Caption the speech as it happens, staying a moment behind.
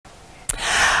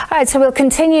All right, so we'll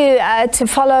continue to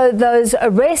follow those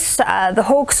arrests. The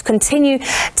Hawks continue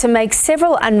to make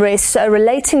several unrests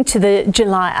relating to the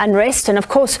July unrest. And of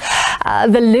course,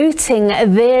 the looting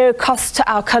there cost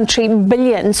our country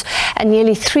billions, and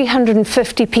nearly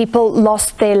 350 people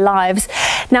lost their lives.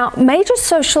 Now, major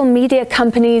social media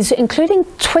companies, including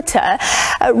Twitter,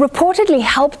 reportedly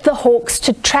helped the Hawks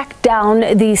to track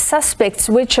down these suspects,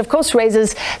 which of course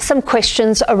raises some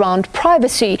questions around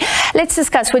privacy. Let's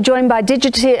discuss. We're joined by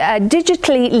Digitally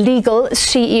Legal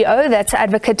CEO, that's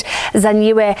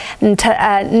Adv.Zanyiwe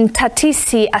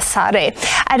Nthatisi-Asare.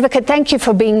 Advocate, thank you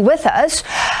for being with us.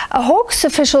 A Hawks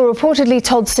official reportedly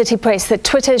told City Press that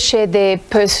Twitter shared their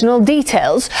personal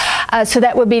details, so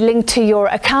that would be linked to your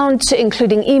account,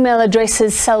 including email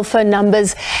addresses, cell phone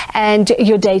numbers, and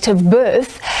your date of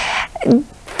birth.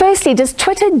 Firstly, does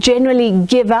Twitter generally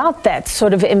give out that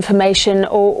sort of information,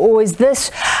 or is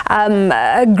this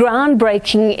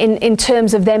groundbreaking in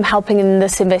terms of them helping in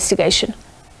this investigation?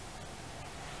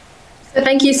 So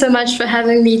thank you so much for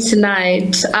having me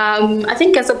tonight. I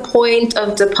think as a point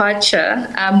of departure,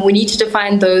 we need to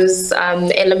define those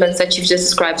elements that you've just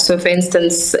described. So for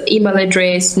instance, email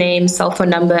address, name, cell phone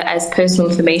number as personal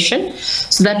information.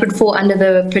 So that would fall under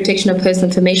the Protection of Personal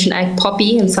Information Act,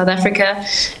 POPI, in South Africa.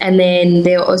 And then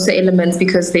there are also elements,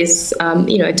 because there's a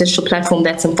digital platform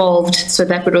that's involved. So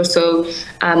that would also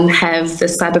have the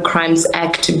Cybercrimes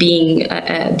Act being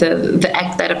the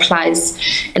act that applies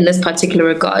in this particular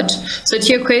regard. So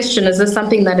to your question, is this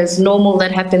something that is normal,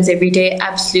 that happens every day?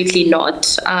 Absolutely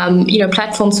not.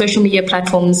 Platforms, social media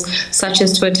platforms such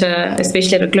as Twitter,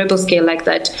 especially at a global scale like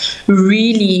that,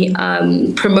 really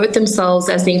promote themselves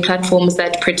as being platforms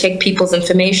that protect people's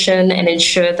information and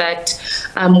ensure that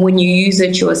when you use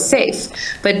it, you are safe.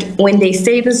 But when they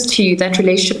say this to you, that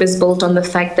relationship is built on the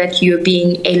fact that you're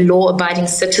being a law-abiding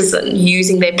citizen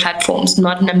using their platforms,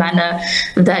 not in a manner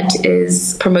that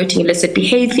is promoting illicit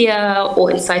behavior or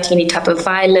inciting any type of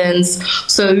violence.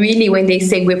 So really, when they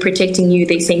say we're protecting you,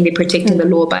 they're saying they're protecting the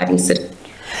law-abiding citizen.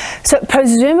 So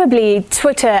presumably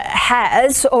Twitter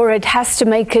has, or it has to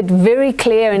make it very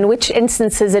clear in which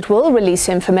instances it will release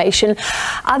information.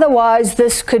 Otherwise,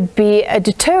 this could be a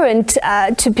deterrent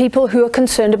to people who are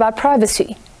concerned about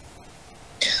privacy.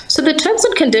 So the terms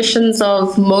and conditions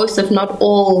of most, if not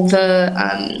all,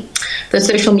 the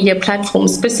social media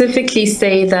platforms specifically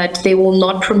say that they will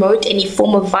not promote any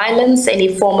form of violence,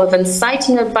 any form of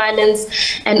inciting of violence,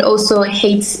 and also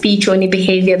hate speech or any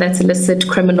behavior that's illicit,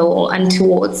 criminal, or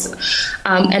untowards.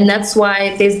 And that's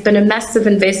why there's been a massive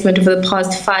investment over the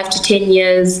past 5 to 10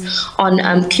 years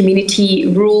on community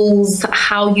rules,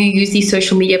 how you use these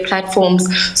social media platforms.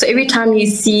 So every time you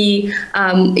see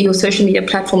your social media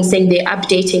platform saying they're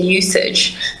updating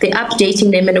usage, they're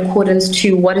updating them in accordance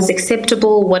to what is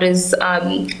acceptable, what is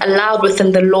allowed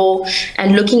within the law,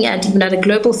 and looking at, even at a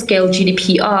global scale,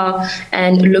 GDPR,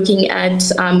 and looking at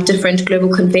different global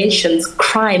conventions.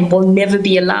 Crime will never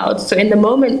be allowed. So in the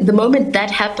moment that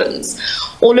happens,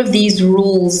 all of these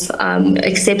rules,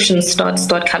 exceptions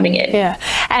start coming in. Yeah,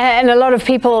 and a lot of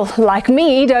people like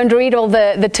me don't read all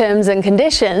the terms and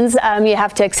conditions. You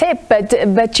have to accept,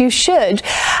 but you should,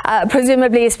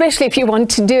 presumably, especially if you want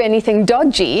to do anything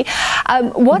dodgy.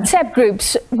 WhatsApp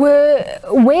groups were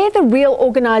where the real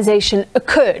organization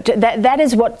occurred. That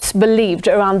is what's believed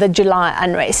around the July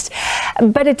unrest.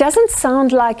 But it doesn't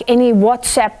sound like any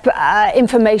WhatsApp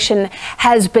information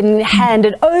has been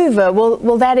handed over.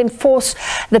 Will that enforce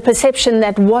the perception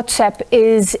that WhatsApp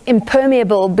is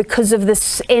impermeable because of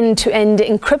this end-to-end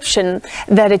encryption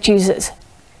that it uses?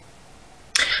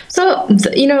 So,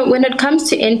 when it comes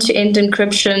to end-to-end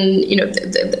encryption,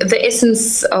 the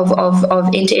essence of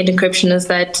end-to-end encryption is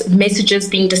that messages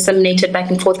being disseminated back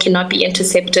and forth cannot be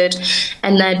intercepted,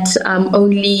 and that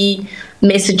only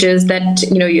messages that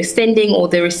you're sending or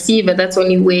the receiver, that's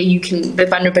only where the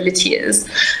vulnerability is.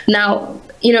 Now,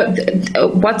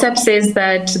 WhatsApp says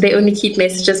that they only keep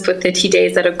messages for 30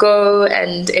 days at a go,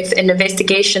 and if an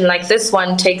investigation like this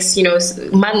one takes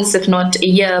months, if not a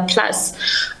year plus,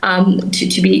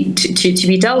 to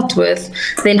be dealt with,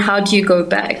 then how do you go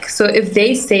back? So if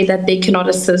they say that they cannot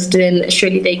assist, then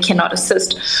surely they cannot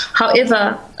assist.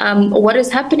 However, what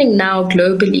is happening now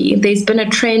globally, there's been a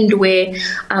trend where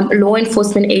law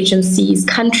enforcement agencies,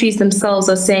 countries themselves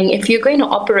are saying, if you're going to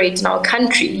operate in our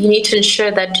country, you need to ensure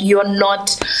that you're not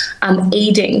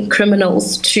aiding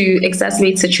criminals to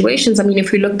exacerbate situations. I mean,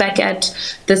 if we look back at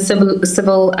the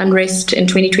civil unrest in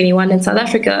 2021 in South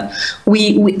Africa,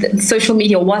 social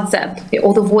media, WhatsApp,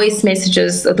 all the voice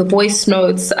messages, the voice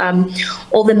notes,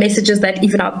 all the messages that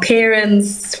even our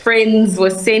parents, friends were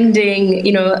sending,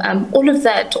 all of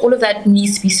that that. All of that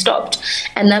needs to be stopped.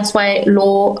 And that's why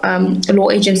law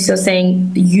agencies are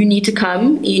saying, you need to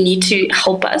come, you need to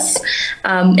help us,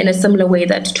 in a similar way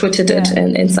that Twitter did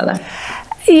in South Africa.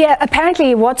 Yeah,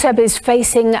 apparently WhatsApp is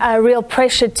facing real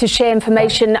pressure to share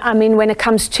information. I mean, when it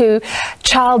comes to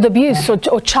child abuse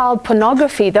or child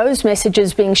pornography, those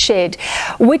messages being shared,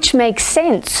 which makes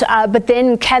sense. But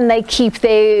then can they keep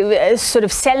their sort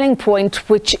of selling point,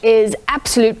 which is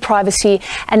absolute privacy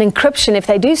and encryption, if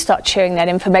they do start sharing that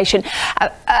information?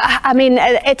 I mean,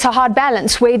 it's a hard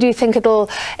balance. Where do you think it'll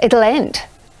end?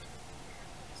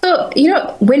 So,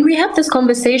 when we have this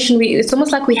conversation, it's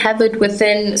almost like we have it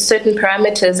within certain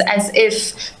parameters, as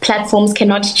if platforms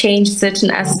cannot change certain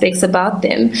aspects about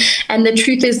them. And the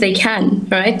truth is they can,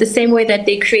 right? The same way that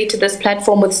they created this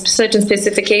platform with certain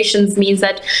specifications means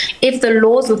that if the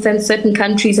laws within certain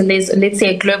countries, and there's, let's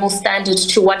say, a global standard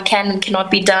to what can and cannot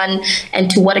be done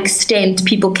and to what extent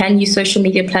people can use social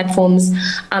media platforms,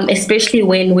 especially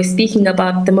when we're speaking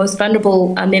about the most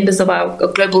vulnerable members of our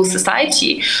global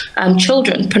society,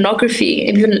 children. Pornography,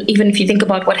 even if you think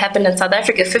about what happened in South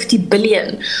Africa, 50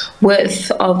 billion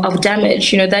worth of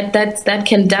damage, that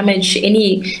can damage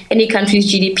any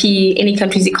country's GDP, any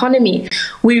country's economy.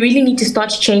 We really need to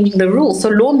start changing the rules. So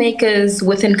lawmakers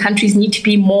within countries need to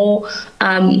be more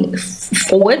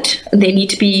forward. They need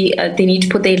to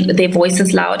put their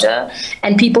voices louder,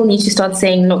 and people need to start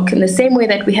saying, look, in the same way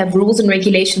that we have rules and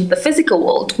regulations in the physical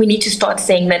world, we need to start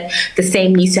saying that the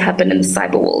same needs to happen in the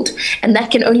cyber world, and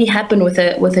that can only happen with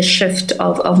a shift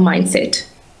of mindset.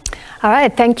 All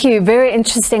right, thank you. Very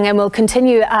interesting, and we'll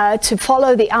continue to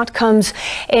follow the outcomes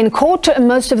in court.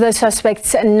 Most of those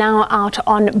suspects are now out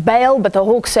on bail, but the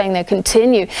Hawks saying they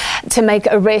continue to make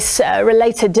arrests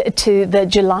related to the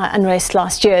July unrest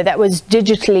last year. That was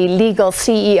Digitally Legal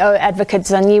CEO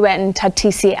Adv.Zanyiwe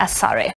Nthatisi-Asare.